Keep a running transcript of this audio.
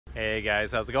Hey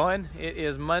guys, how's it going? It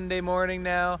is Monday morning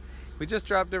now. We just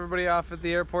dropped everybody off at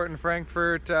the airport in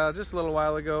Frankfurt just a little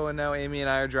while ago, and now Amy and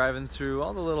I are driving through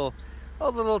all the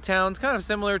little towns, kind of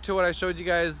similar to what I showed you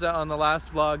guys on the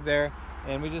last vlog there.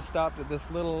 And we just stopped at this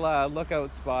little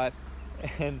lookout spot,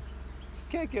 and just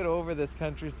can't get over this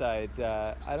countryside.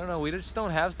 I don't know, we just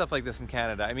don't have stuff like this in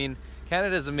Canada. I mean,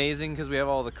 Canada is amazing because we have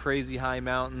all the crazy high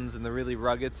mountains and the really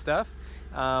rugged stuff,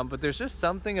 but there's just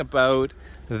something about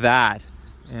that.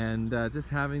 And just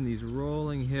having these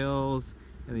rolling hills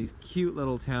and these cute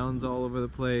little towns all over the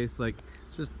place, like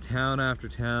just town after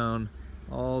town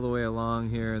all the way along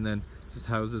here, and then just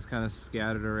houses kind of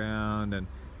scattered around, and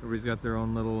everybody's got their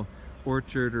own little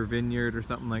orchard or vineyard or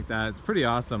something like that. It's pretty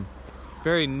awesome.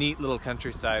 Very neat little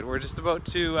countryside. We're just about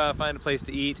to find a place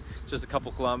to eat just a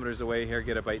couple kilometers away here,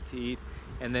 get a bite to eat,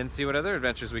 and then see what other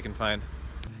adventures we can find.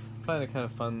 I find it kind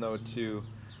of fun though to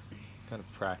kind of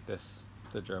practice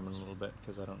the German a little bit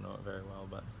because I don't know it very well,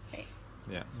 but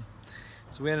yeah.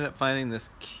 So we ended up finding this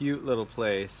cute little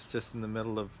place just in the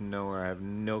middle of nowhere. I have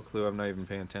no clue. I'm not even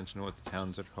paying attention to what the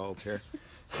towns are called here.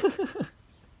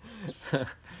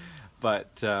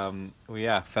 But we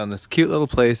found this cute little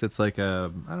place. It's like a,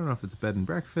 I don't know if it's a bed and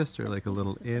breakfast or like a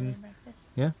little inn.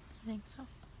 Yeah? I think so.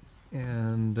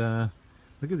 And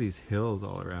look at these hills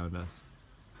all around us.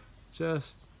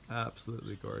 Just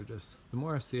absolutely gorgeous. The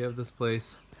more I see of this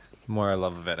place, the more I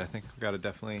love of it. I think we've got to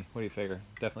definitely, what do you figure?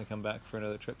 Definitely come back for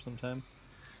another trip sometime.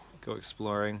 Go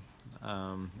exploring.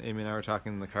 Amy and I were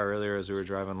talking in the car earlier as we were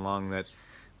driving along that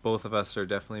both of us are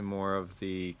definitely more of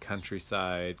the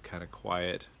countryside, kind of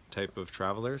quiet type of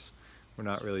travelers. We're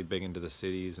not really big into the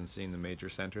cities and seeing the major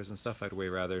centers and stuff. I'd way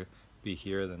rather be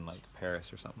here than like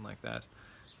Paris or something like that.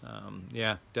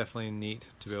 Yeah, definitely neat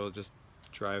to be able to just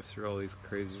drive through all these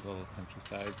crazy little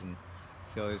countrysides and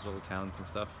see all these little towns and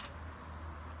stuff.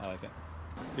 I like it.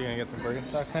 You gonna get some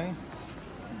Birkenstocks, honey?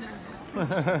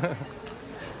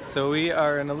 So we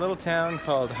are in a little town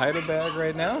called Heidelberg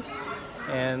right now,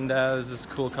 and there's this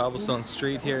cool cobblestone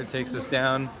street here. It takes us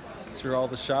down through all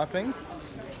the shopping.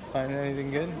 Find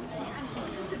anything good?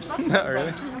 Not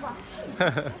really.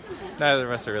 Neither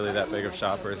of us are really that big of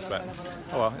shoppers, but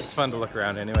oh well, it's fun to look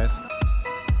around anyways.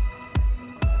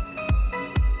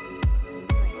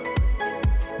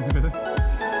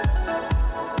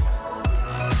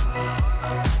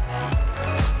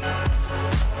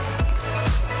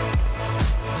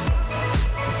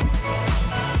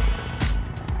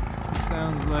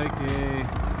 Sounds like a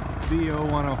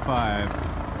VO105.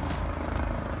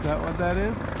 Is that what that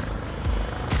is?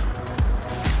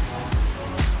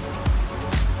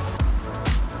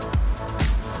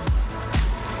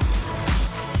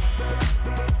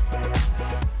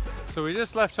 So we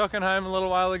just left Hockenheim a little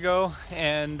while ago,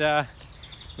 and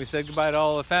we said goodbye to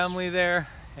all the family there,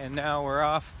 and now we're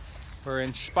off. We're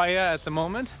in Speyer at the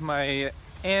moment. My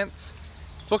aunt's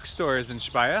bookstore is in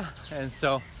Speyer, and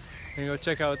so I'm gonna go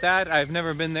check out that. I've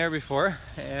never been there before,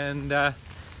 and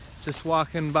just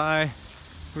walking by,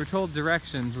 we were told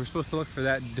directions. We're supposed to look for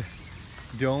that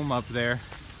dome up there,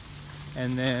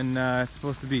 and then it's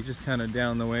supposed to be just kind of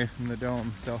down the way from the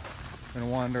dome. So we're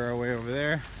gonna wander our way over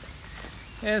there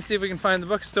and see if we can find the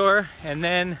bookstore. And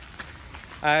then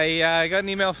I got an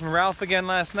email from Ralf again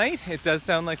last night. It does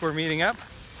sound like we're meeting up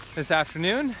this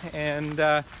afternoon, and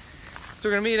so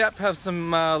we're gonna meet up, have some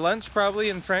lunch probably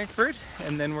in Frankfurt,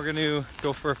 and then we're gonna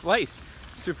go for a flight.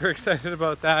 Super excited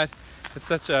about that. It's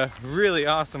such a really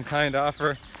awesome kind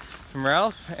offer from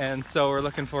Ralf, and so we're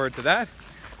looking forward to that.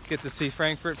 Get to see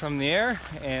Frankfurt from the air,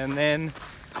 and then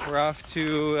we're off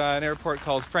to an airport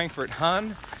called Frankfurt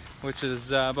Hahn, which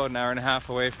is about an hour and a half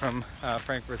away from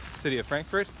Frankfurt, city of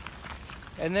Frankfurt.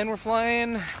 And then we're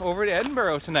flying over to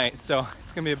Edinburgh tonight, so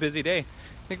it's gonna be a busy day.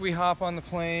 I think we hop on the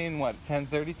plane, what,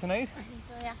 10:30 tonight? I think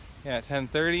so, yeah. Yeah,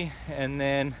 10:30, and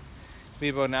then be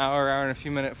about an hour and a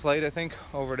few minute flight, I think,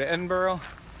 over to Edinburgh.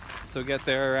 So get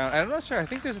there around, I'm not sure, I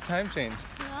think there's a time change.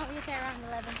 No, we get there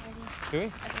around 11:30. Do we? I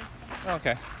think so. Oh,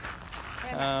 okay.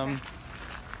 Yeah, I'm not sure.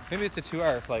 Maybe it's a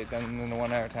 2-hour flight then than the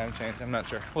 1-hour time change. I'm not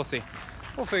sure. We'll see.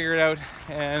 We'll figure it out.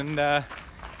 And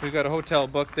we've got a hotel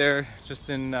booked there just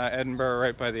in Edinburgh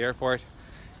right by the airport.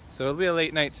 So it'll be a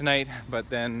late night tonight, but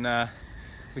then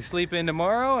we sleep in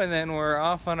tomorrow, and then we're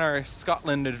off on our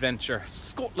Scotland adventure.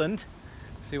 Scotland!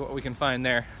 See what we can find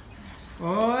there.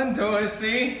 Und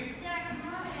Dorsey!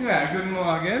 Ja, guten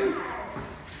Morgen!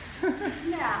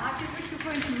 Ja, habt ihr gut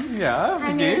gefunden? Ja,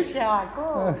 wie geht's? Ja,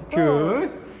 gut. Gut.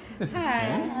 Ist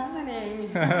Hi, schön.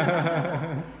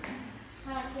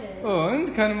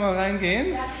 Und, kann ich mal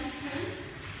reingehen?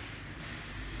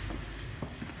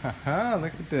 Haha,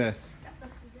 look at this.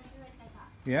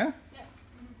 Yeah?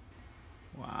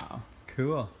 Wow,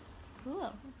 cool.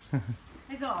 Cool.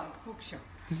 So, guck schon.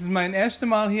 Das ist mein erstes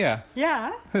Mal hier.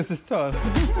 Ja? Das ist toll.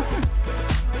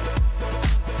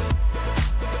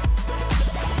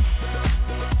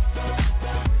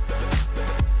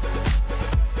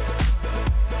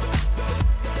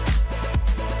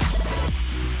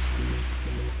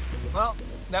 Well,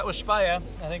 that was Speyer.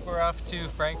 I think we're off to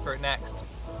Frankfurt next.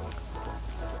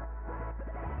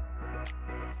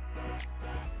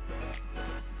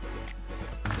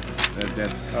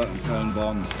 That's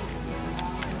Cologne-Bonn. You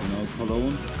know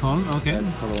Cologne? Cologne, okay.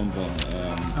 That's Cologne-Bonn.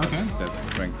 Okay. That's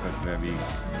Frankfurt where we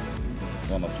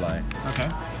wanna fly. Okay.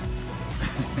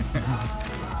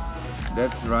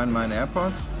 That's Rhein-Main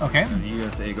Airport. Okay. And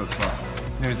here's Egelsbach.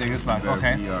 There's Egelsbach, Where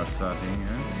okay. we are starting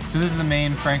here. So this is the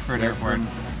main Frankfurt That's airport.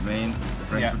 the main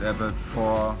Frankfurt Airport,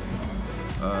 4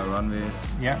 runways.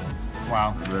 Yeah.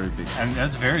 Wow. Very big. And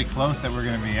that's very close that we're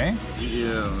going to be, eh?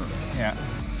 Yeah. Yeah.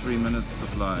 3 minutes to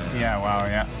fly. Yeah, wow,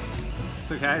 yeah.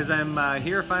 So guys, I'm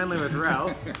here finally with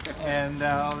Ralf, and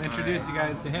I'll introduce you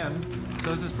guys to him. So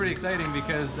this is pretty exciting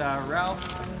because Ralf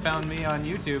found me on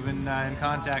YouTube and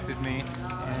contacted me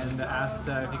and asked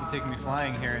if he could take me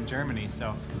flying here in Germany.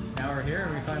 So now we're here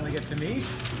and we finally get to meet.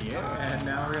 Yeah. And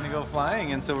now we're gonna go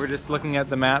flying, and so we're just looking at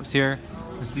the maps here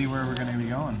to see where we're gonna be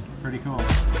going. Pretty cool.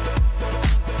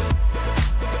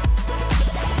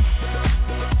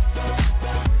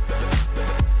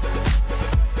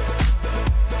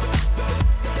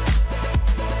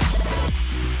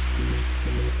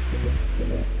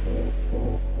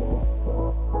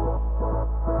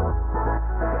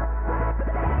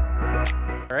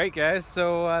 Alright guys,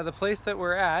 so the place that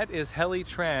we're at is Heli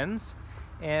Trans,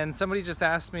 and somebody just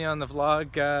asked me on the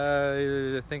vlog,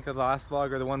 I think the last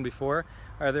vlog or the one before,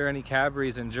 are there any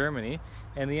cabries in Germany?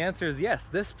 And the answer is yes,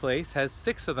 this place has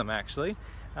 6 of them actually.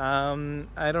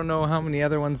 I don't know how many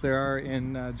other ones there are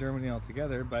in Germany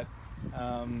altogether, but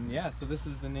yeah, so this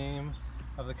is the name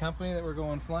of the company that we're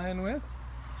going flying with,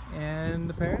 and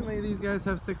apparently these guys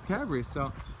have 6 cabries,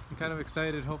 so I'm kind of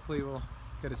excited. Hopefully we'll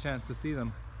get a chance to see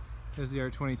them. There's the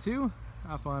R22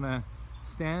 up on a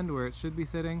stand where it should be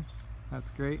sitting.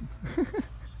 That's great.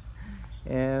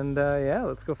 And yeah,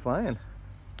 let's go flying.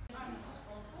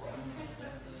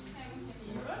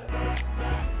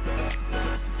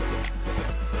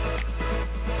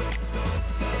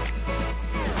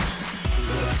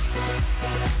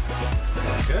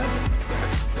 Good.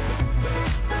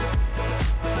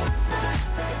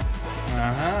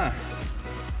 Aha.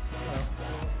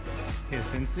 Hier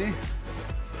sind sie.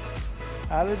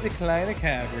 Alle die kleinen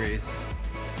Cabries.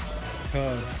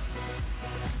 Toll.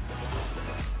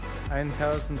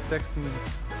 1026.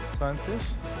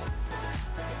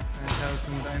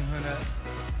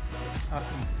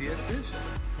 1148.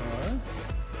 Toll.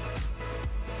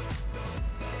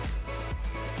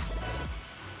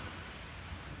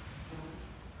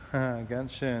 Ha,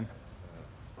 ganz schön.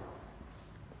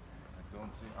 I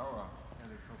don't see our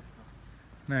helicopter.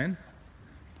 Nein?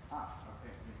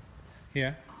 Okay.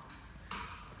 Hier.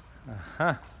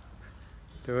 Aha.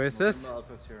 Du ist es?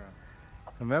 Alpha Sierra.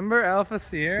 November Alpha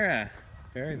Sierra.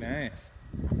 Very nice.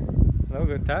 Hello,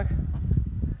 good talk.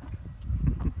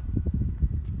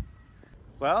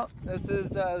 Well, this is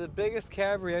the biggest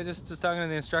cabri. I just was talking to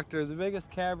the instructor. The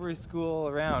biggest cabri school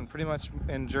around, pretty much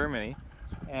in Germany.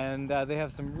 And they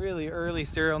have some really early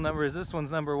serial numbers. This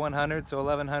one's number 100, so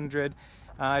 1100.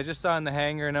 I just saw in the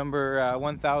hangar number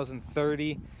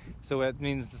 1030, so that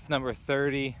means it's number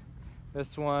 30.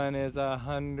 This one is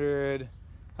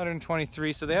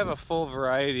 123, so they have a full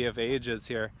variety of ages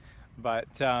here. But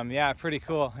yeah, pretty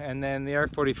cool. And then the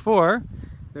R44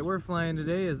 that we're flying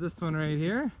today is this one right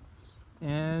here.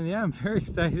 And yeah, I'm very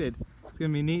excited. It's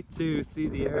gonna be neat to see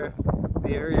the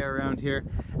area around here.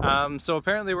 So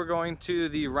apparently we're going to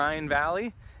the Rhine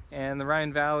Valley, and the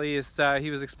Rhine Valley is, he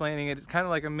was explaining it, it's kind of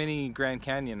like a mini Grand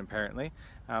Canyon apparently.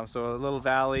 So a little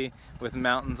valley with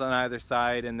mountains on either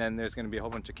side, and then there's going to be a whole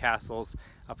bunch of castles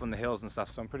up on the hills and stuff.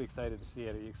 So I'm pretty excited to see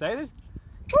it. Are you excited?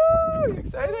 Woo! Are you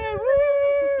excited?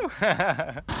 Woo!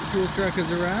 Fuel truck has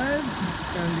arrived.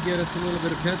 Time to get us a little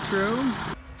bit of petrol.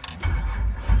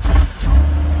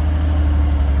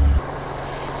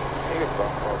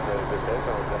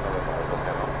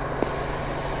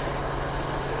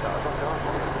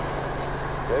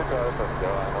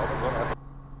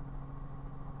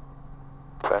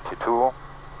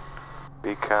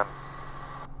 We can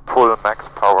full max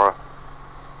power.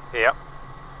 Ja.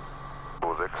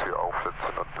 26 hier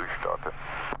aufsetzen und durchstarten.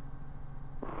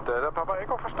 Der Papa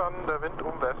Echo verstanden, der Wind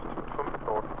West mit 5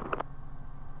 Knoten.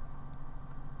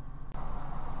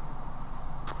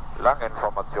 Lange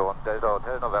Information, Delta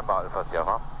Hotel November Alpha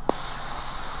Sierra.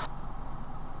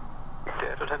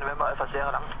 Delta Hotel November Alpha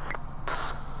Sierra lang.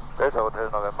 Delta Hotel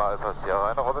November Alpha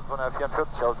Sierra, eine Robinson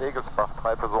R44 aus Egelsbach,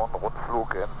 3 Personen,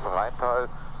 Rundflug ins Rheintal,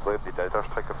 soeben die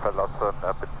Delta-Strecke verlassen,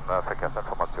 bitten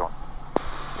Verkehrsinformation.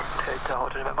 Delta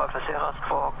Hotel November Alpha Sierra,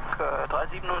 Squawk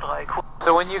 3703.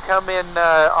 So when you come in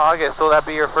August, will that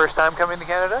be your first time coming to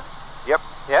Canada? Yep.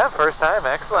 Yeah, first time,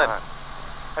 excellent.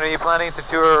 And are you planning to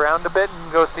tour around a bit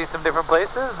and go see some different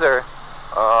places, or?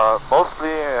 Mostly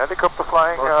helicopter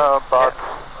flying, but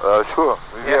sure,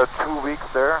 we are 2 weeks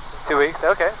there. 2 weeks,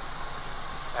 okay.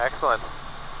 Excellent.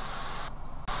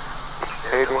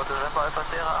 Delta Hotel November Alpha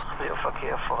Sierra,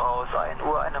 Verkehr voraus, 1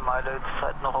 Uhr, 1 Meile,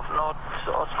 Zeit noch auf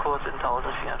Nord-Ostkurs in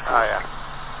 1044. Ah ja.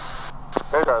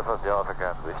 Delta Alpha Sierra,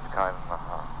 Verkehr in Sicht, kein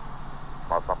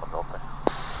Maßnahmen notwendig.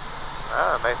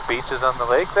 Ah, nice beaches on the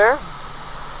lake there.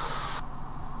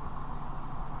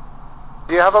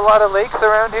 Do you have a lot of lakes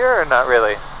around here, or not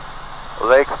really?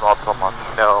 Lakes, not so much.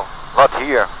 No. Not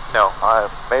here. No.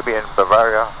 Maybe in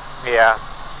Bavaria. Yeah.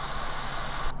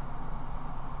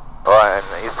 Or in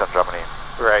eastern Germany.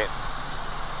 Right.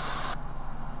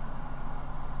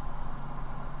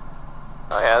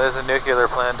 Oh yeah, there's a nuclear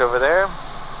plant over there,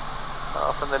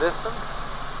 off in the distance.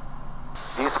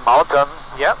 This mountain,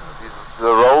 Yep. the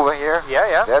row over here,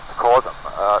 Yeah. that's called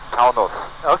Taunus.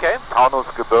 Okay.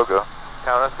 Taunusgebirge.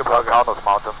 Taunusgebirge. Taunus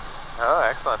Mountains. Oh,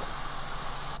 excellent.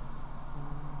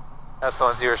 That's the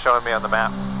ones you were showing me on the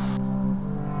map.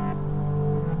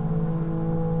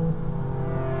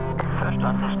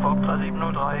 Verstanden, Squawk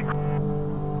 3703.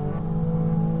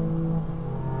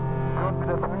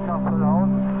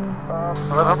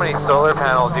 I love how many solar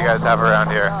panels you guys have around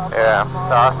here. Yeah,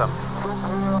 it's awesome.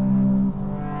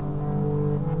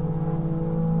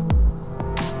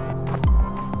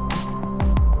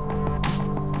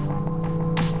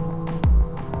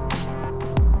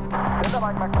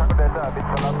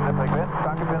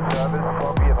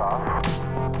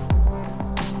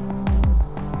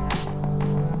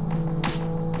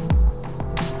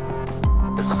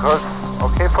 It's good.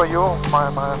 Okay for you,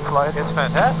 my flight? It's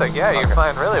fantastic. Yeah, you're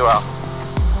flying really well.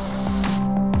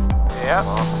 Yeah.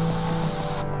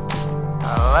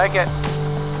 I like it.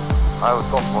 I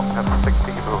don't want to have sick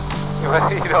people.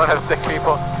 You don't have sick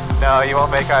people? No, you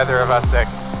won't make either of us sick.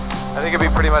 I think it'd be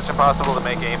pretty much impossible to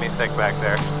make Amy sick back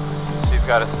there. She's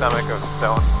got a stomach of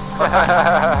stone.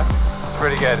 It's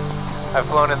pretty good. I've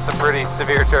flown in some pretty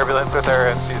severe turbulence with her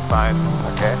and she's fine.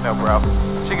 Okay, no problem.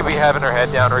 She could be having her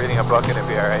head down reading a book and it'd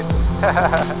be alright. Oh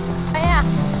yeah,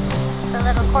 the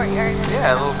little courtyard.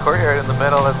 Yeah, a little courtyard in the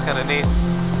middle, that's kind of neat.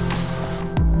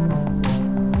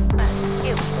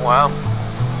 Cute. Wow.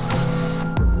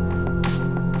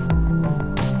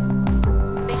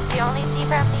 Things you only see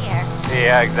from the air.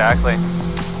 Yeah, exactly.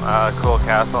 Wow, cool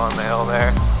castle on the hill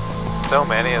there. So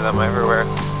many of them everywhere.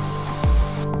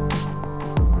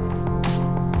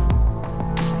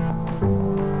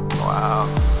 Wow.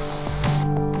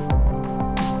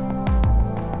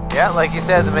 Yeah, like you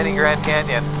said, the mini Grand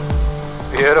Canyon.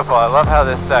 Beautiful. I love how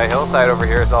this hillside over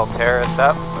here is all terraced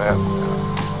up. Yeah.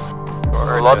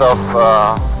 A lot of,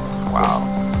 wow.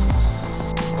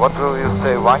 What do you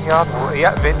say, vineyards?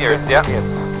 Yeah, vineyards, yeah.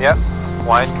 Yep,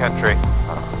 wine country.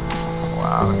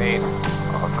 Wow, neat.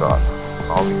 Oh God,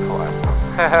 all be quiet.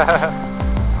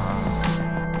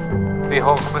 Wie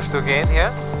hoch musst du gehen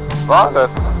hier? Well,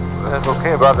 that's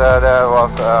okay, but there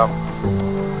was,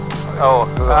 oh,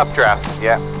 updraft.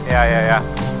 Yeah. Yeah.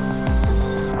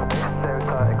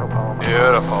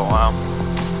 Beautiful, wow.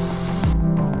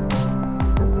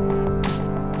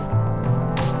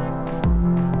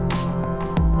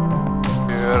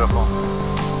 Beautiful.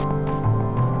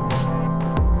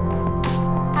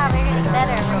 Oh, we're getting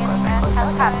better. We're getting a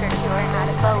helicopter tour, not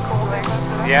a boat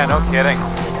tour. Yeah, no kidding.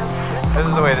 This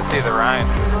is the way to see the Rhine.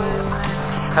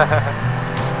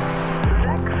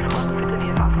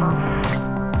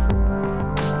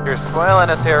 You're spoiling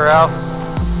us here, Ralph.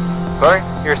 Sorry?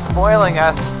 You're spoiling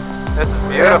us. This is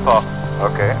beautiful. Yeah.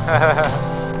 Okay.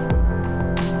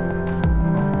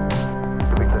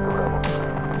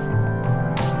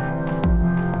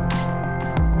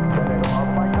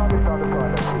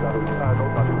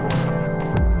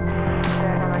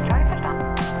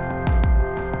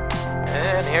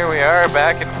 And here we are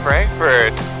back in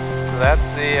Frankfurt. So that's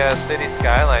the city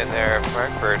skyline there of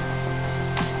Frankfurt.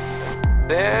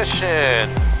 Station.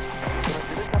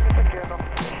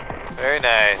 Very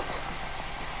nice.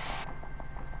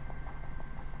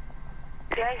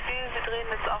 Ja, ich sehe, Sie drehen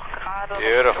jetzt auch gerade.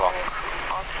 Beautiful.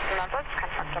 Ansonsten kann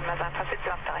es langsam mehr sein. Passiert Sie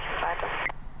auf der rechten Seite.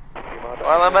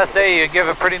 Well, I must say, you give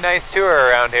a pretty nice tour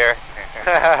around here.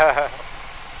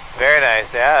 Very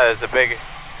nice. Yeah, there's a big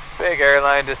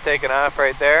airline just taking off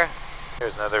right there.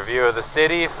 Here's another view of the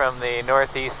city from the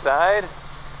northeast side.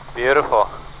 Beautiful.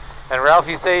 And Ralph,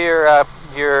 you say your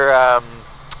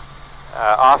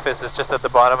office is just at the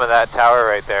bottom of that tower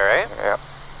right there, right? Yeah.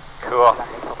 Cool.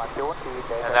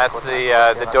 And that's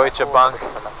the Deutsche Bank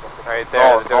right there.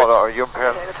 Oh, no,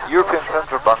 European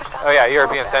Central Bank. Oh yeah,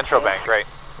 European Central Bank, right.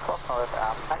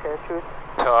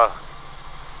 Toll.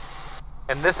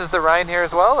 And this is the Rhine here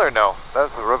as well, or no?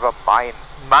 That's the River Rhein.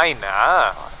 Main,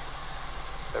 ah.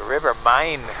 The River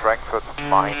Rhein. Frankfurt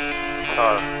Hahn.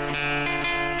 Toll.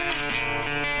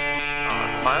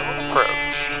 Final approach.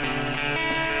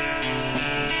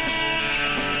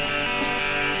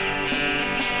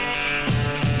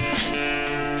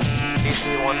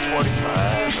 DC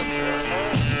 145, that's right.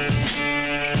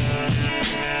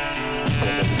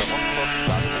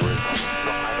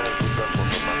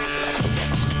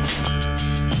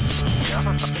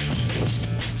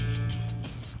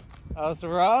 Also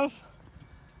Ralf,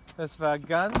 das war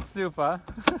ganz super.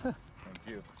 Thank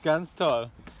you. Ganz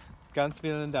toll. Ganz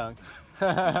vielen Dank.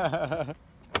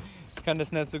 Ich kann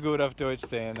das nicht so gut auf Deutsch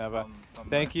sehen, aber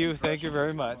thank you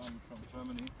very much. From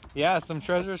Germany. Yeah, some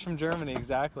treasures from Germany,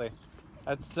 exactly.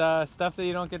 That's stuff that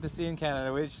you don't get to see in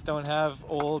Canada. We just don't have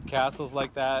old castles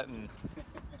like that, and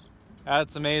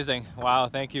that's amazing. Wow,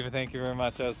 thank you very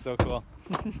much. That was so cool.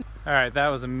 All right, that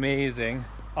was amazing.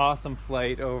 Awesome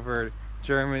flight over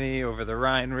Germany, over the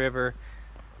Rhine River.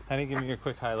 Honey, give me your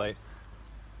quick highlight.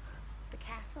 The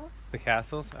castles? The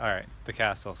castles? All right, the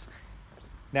castles.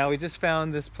 Now we just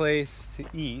found this place to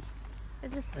eat.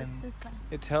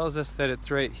 It tells us that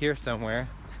it's right here somewhere,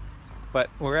 but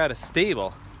we're at a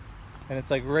stable, and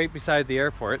it's like right beside the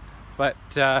airport. But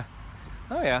oh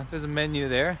yeah, there's a menu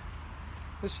there.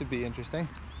 This should be interesting.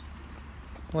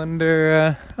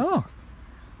 Wonder. Oh,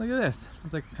 look at this.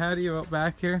 There's like a patio out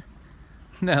back here.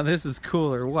 Now this is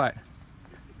cool or what?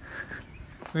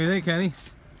 What do you think, Kenny?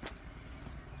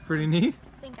 Pretty neat?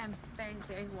 I think I'm very,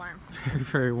 very warm. Very,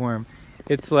 very warm.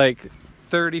 It's like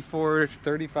 34,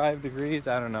 35 degrees,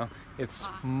 I don't know. It's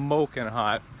smoking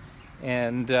hot.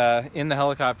 And in the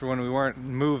helicopter when we weren't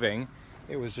moving,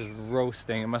 it was just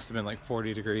roasting. It must have been like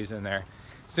 40 degrees in there.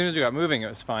 As soon as we got moving, it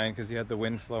was fine because you had the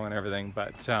wind flow and everything.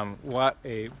 But what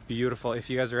a beautiful, if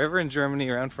you guys are ever in Germany,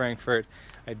 around Frankfurt,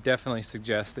 I definitely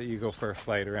suggest that you go for a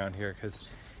flight around here because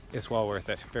it's well worth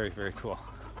it. Very, very cool.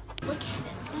 Look at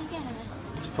it. Look at it.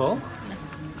 It's full?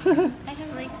 I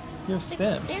have like You have 6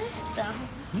 stamps. stamps though.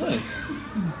 Nice.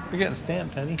 You're getting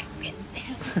stamped, honey. I'm getting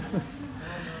stamped.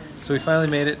 So we finally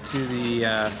made it to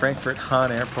the Frankfurt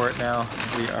Hahn airport now.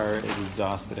 We are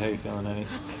exhausted. How you feeling, honey?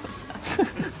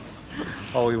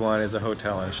 All we want is a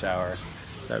hotel and a shower.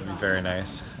 That would be very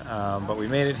nice. But we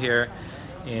made it here.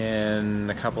 In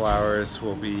a couple hours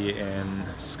we'll be in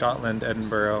Scotland,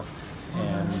 Edinburgh,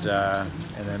 and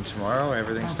then tomorrow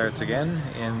everything starts again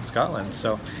in Scotland.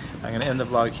 So I'm going to end the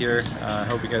vlog here. I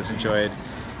hope you guys enjoyed.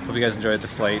 Hope you guys enjoyed the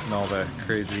flight and all the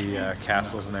crazy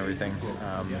castles and everything.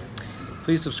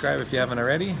 Please subscribe if you haven't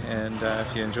already, and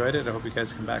if you enjoyed it, I hope you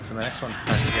guys come back for the next one.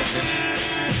 Talk to you guys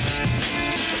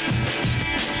soon.